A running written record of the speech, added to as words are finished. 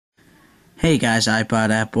Hey guys, Ipod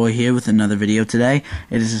App Boy here with another video today.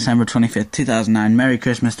 It is December 25th, 2009. Merry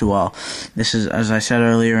Christmas to all. This is, as I said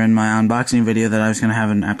earlier in my unboxing video, that I was going to have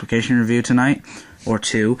an application review tonight, or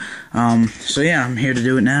two. So yeah, I'm here to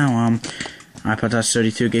do it now. Ipod Touch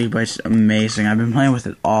 32 gigabytes, amazing. I've been playing with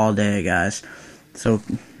it all day, guys. So,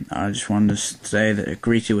 I just wanted to say that it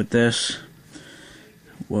greets you with this.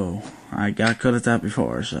 Whoa, I got good at that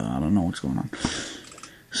before, so I don't know what's going on.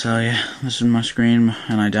 So yeah, this is my screen,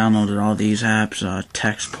 and I downloaded all these apps,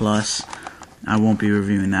 Text Plus. I won't be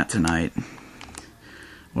reviewing that tonight.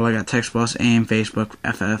 Well, I got Text Plus, AIM, Facebook,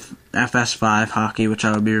 FS5, Hockey, which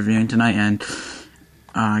I will be reviewing tonight, and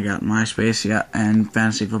I got MySpace, yeah, and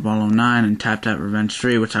Fantasy Football 09, and Tap Tap Revenge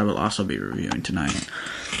 3, which I will also be reviewing tonight.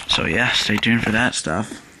 So yeah, stay tuned for that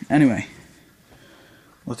stuff. Anyway,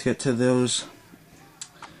 let's get to those.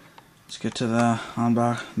 Let's get to the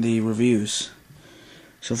reviews.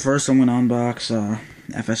 So first I'm going to unbox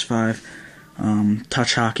FS5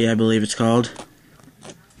 Touch Hockey, I believe it's called.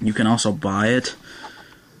 You can also buy it.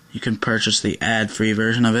 You can purchase the ad-free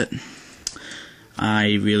version of it.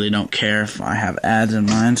 I really don't care if I have ads in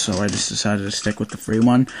mine, so I just decided to stick with the free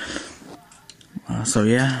one. So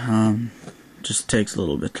yeah, just takes a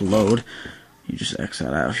little bit to load. You just X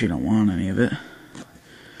that out if you don't want any of it.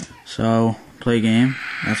 So, play game,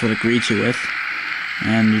 that's what it greets you with.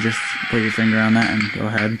 And you just put your finger on that and go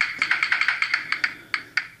ahead.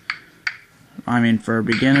 I mean, for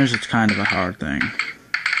beginners, it's kind of a hard thing.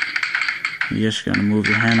 You're just gonna move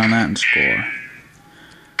your hand on that and score.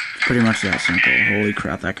 It's pretty much that simple. Holy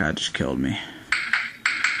crap, that guy just killed me.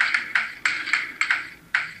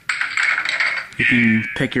 You can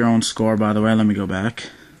pick your own score, by the way. Let me go back.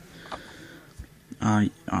 Oh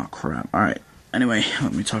crap. Alright. Anyway,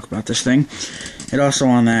 let me talk about this thing. It also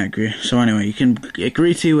on that, so anyway, it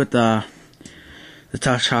greets you with the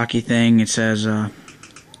Touch Hockey thing. It says,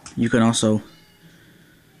 you can also,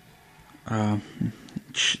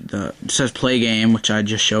 it says play game, which I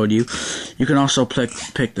just showed you. You can also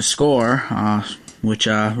pick the score, which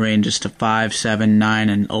ranges to 5, 7, 9,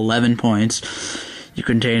 and 11 points. You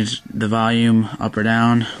can change the volume up or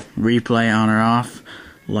down, replay on or off,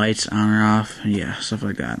 lights on or off, yeah, stuff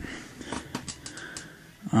like that.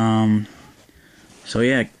 So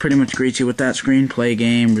yeah, it pretty much greets you with that screen. Play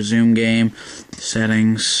game, resume game,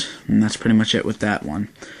 settings, and that's pretty much it with that one.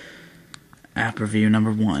 App review number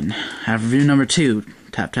 1. App review number 2,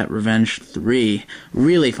 Tap Tap Revenge 3.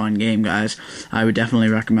 Really fun game, guys. I would definitely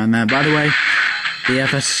recommend that. By the way, the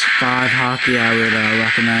FS5 Hockey, I would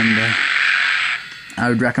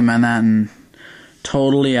recommend that, and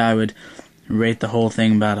totally I would rate the whole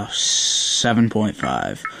thing about a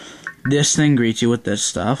 7.5. This thing greets you with this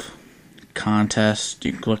stuff. Contest,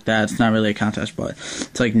 you can click that. It's not really a contest, but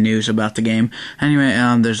it's like news about the game. Anyway,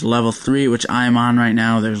 there's level 3, which I am on right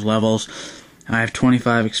now. There's levels. I have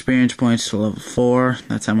 25 experience points to level 4.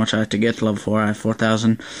 That's how much I have to get to level 4. I have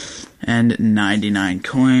 4,099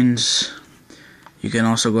 coins. You can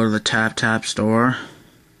also go to the Tap Tap store,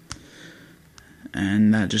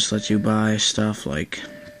 and that just lets you buy stuff like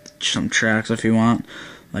some tracks if you want.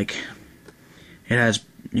 Like, it has,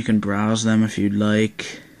 you can browse them if you'd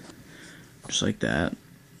like. Just like that.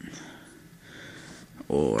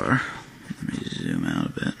 Or, let me zoom out a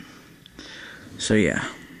bit. So yeah,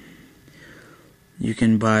 you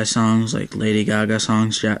can buy songs like Lady Gaga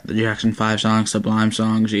songs, the Jackson 5 songs, Sublime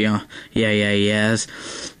songs, yes,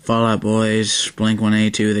 Fall Out Boys,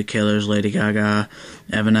 Blink-182, The Killers, Lady Gaga,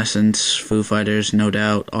 Evanescence, Foo Fighters, No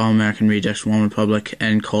Doubt, All American Rejects, One Republic,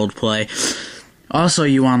 and Coldplay. Also,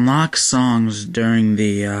 you unlock songs during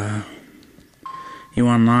the,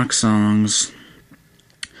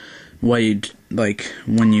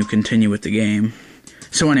 when you continue with the game.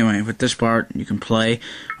 So anyway, with this part, you can play,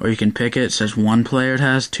 or you can pick it. It says 1 player it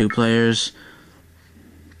has, 2 players,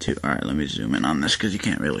 2. Alright, let me zoom in on this, because you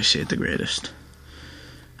can't really see it the greatest.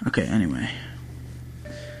 Okay, anyway.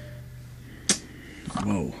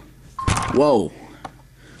 Whoa.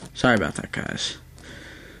 Sorry about that, guys.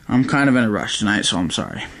 I'm kind of in a rush tonight, so I'm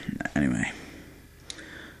sorry. Anyway.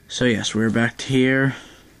 So yes, we're back to here.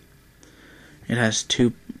 It has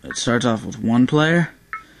 2, it starts off with 1 player,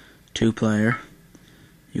 2 player.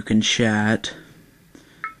 You can chat.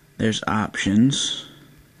 There's options.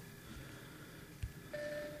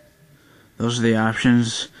 Those are the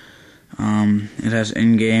options. It has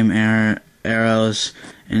in-game arrows,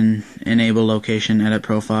 enable location, edit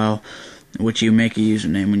profile, which you make a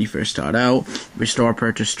username when you first start out. Restore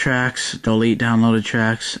purchased tracks, delete downloaded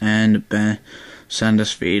tracks, and send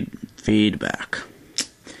us feedback.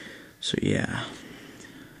 So yeah.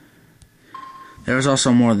 There's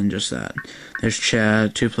also more than just that. There's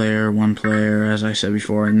chat, 2-player, 1-player, as I said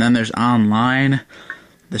before. And then there's online,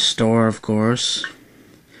 the store, of course,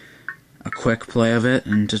 a quick play of it,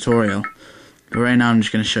 and tutorial. But right now I'm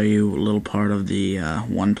just going to show you a little part of the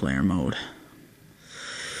 1-player mode.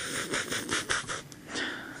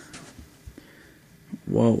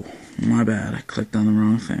 Whoa, my bad, I clicked on the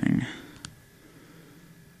wrong thing.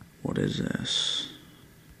 What is this?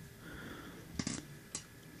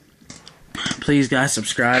 Please guys,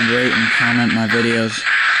 subscribe, rate, and comment my videos.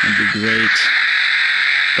 It'd be great.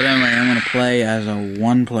 But anyway, I'm going to play as a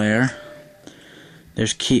 1-player.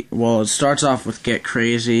 There's it starts off with Get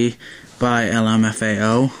Crazy by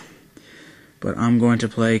LMFAO. But I'm going to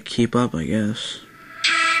play Keep Up, I guess.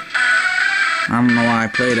 I don't know why I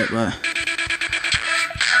played it, but...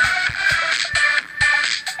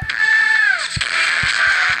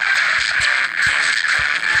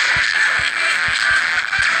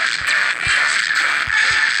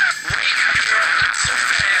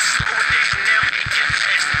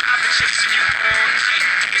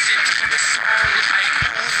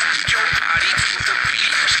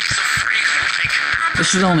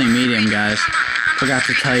 This is only medium, guys. Forgot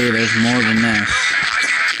to tell you there's more than this.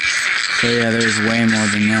 So yeah, there's way more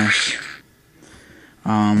than this.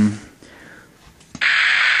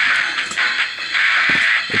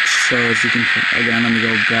 It shows, you can, again, let me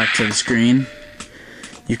go back to the screen.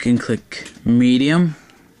 You can click medium.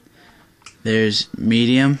 There's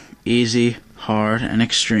medium, easy, hard, and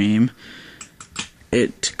extreme.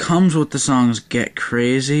 It comes with the songs Get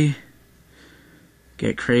Crazy,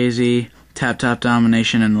 Tap Tap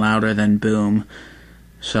Domination, and Louder Than Boom.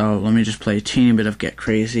 So let me just play a teeny bit of Get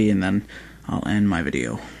Crazy and then I'll end my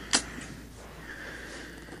video.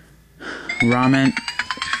 Ramen.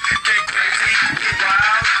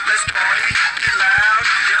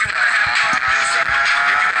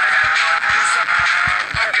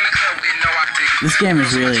 This game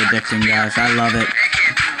is really addicting, guys. I love it.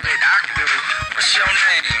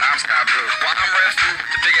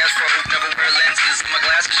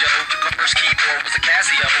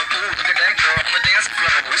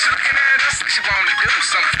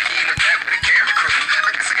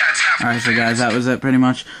 Alright, so guys, that was it pretty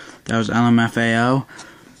much. That was LMFAO.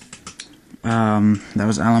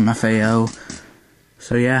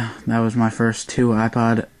 So yeah, that was my first 2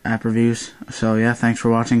 iPod app reviews. So yeah, thanks for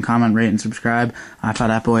watching. Comment, rate, and subscribe. iPod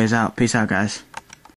app always out. Peace out, guys.